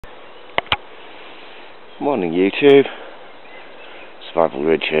Morning YouTube, Survival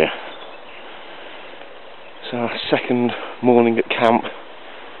Ridge here. It's our second morning at camp.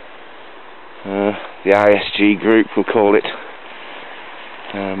 The ISG group, we'll call it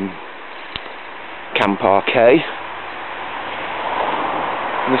Camp RK.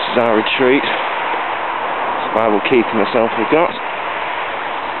 And this is our retreat. Survival keeping myself we've got.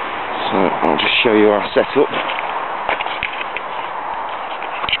 So I'll just show you our setup.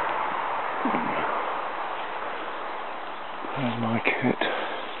 There's my kit.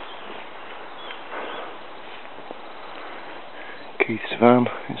 Keith's van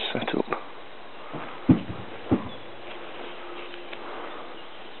is set up.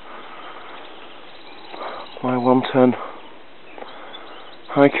 My 110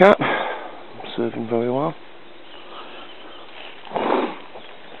 high cap, serving very well.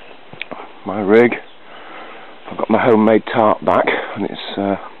 My rig, I've got my homemade tarp back, and it's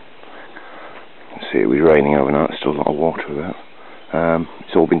see, it was raining overnight, there's still a lot of water about.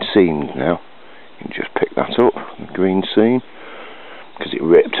 It's all been seamed now. You can just pick that up, the green seam, because it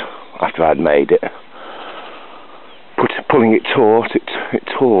ripped after I'd made it. Pulling it taut, it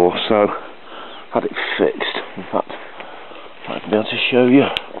tore, so I had it fixed. In fact, I might be able to show you.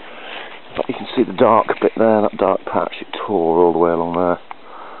 In fact, you can see the dark bit there, that dark patch, it tore all the way along there.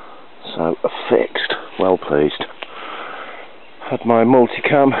 So, fixed, well pleased. Had my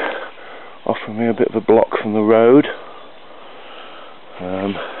multicam offering me a bit of a block from the road.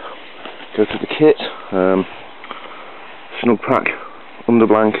 Go to the kit. Snug pack, under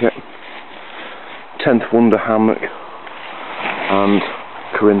blanket, 10th Wonder hammock, and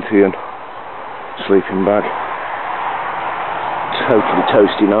Corinthian sleeping bag. Totally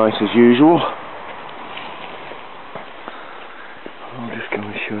toasty night as usual. I'm just going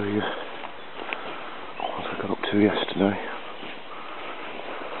to show you what I got up to yesterday.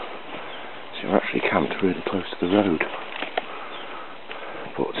 So we're actually camped really close to the road,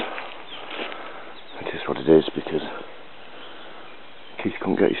 but it is what it is because Keith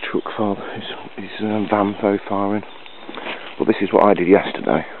couldn't get his truck far, his van very far in. But this is what I did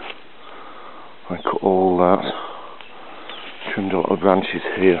yesterday. I cut all that, trimmed a lot of branches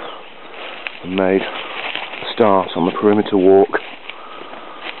here, and made a start on the perimeter walk.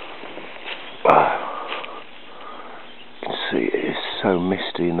 You can see it is so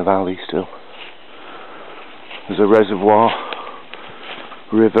misty in the valley still. There's a reservoir,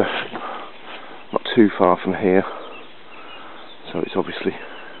 river, not too far from here, so it's obviously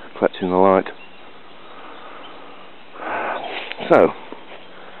collecting the light. So,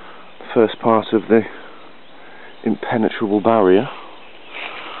 the first part of the impenetrable barrier,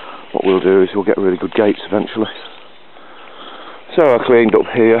 what we'll do is we'll get really good gates eventually. So I cleaned up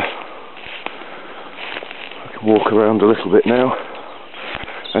here. I can walk around a little bit now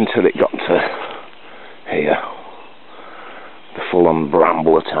until it got to here. The full-on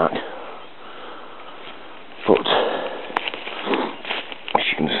bramble attack. But as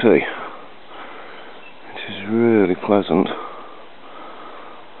you can see, it is really pleasant.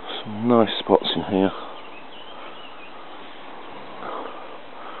 Some nice spots in here.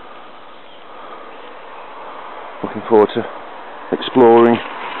 Looking forward to exploring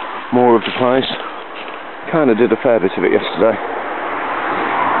more of the place. Kind of did a fair bit of it yesterday.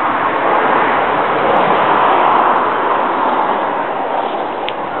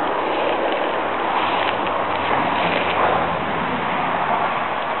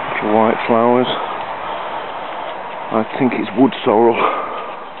 White flowers. I think it's wood sorrel.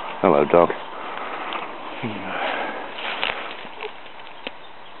 Hello, dog.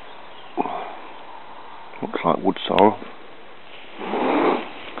 Looks like wood sorrel.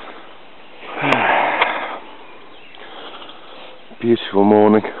 Beautiful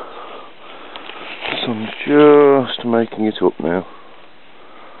morning. The sun's just making it up now.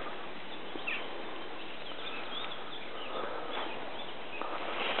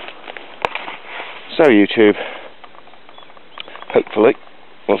 So YouTube, hopefully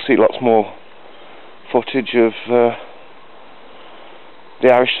we'll see lots more footage of the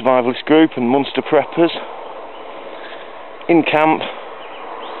Irish Survivalist group and Munster preppers in camp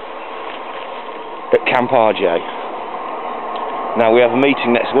at Camp RJ. Now we have a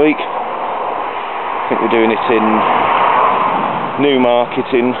meeting next week. I think we're doing it in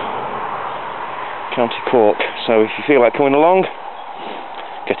Newmarket in County Cork. So if you feel like coming along,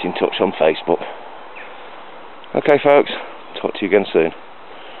 get in touch on Facebook. Okay folks, talk to you again soon.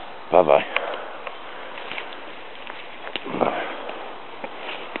 Bye bye.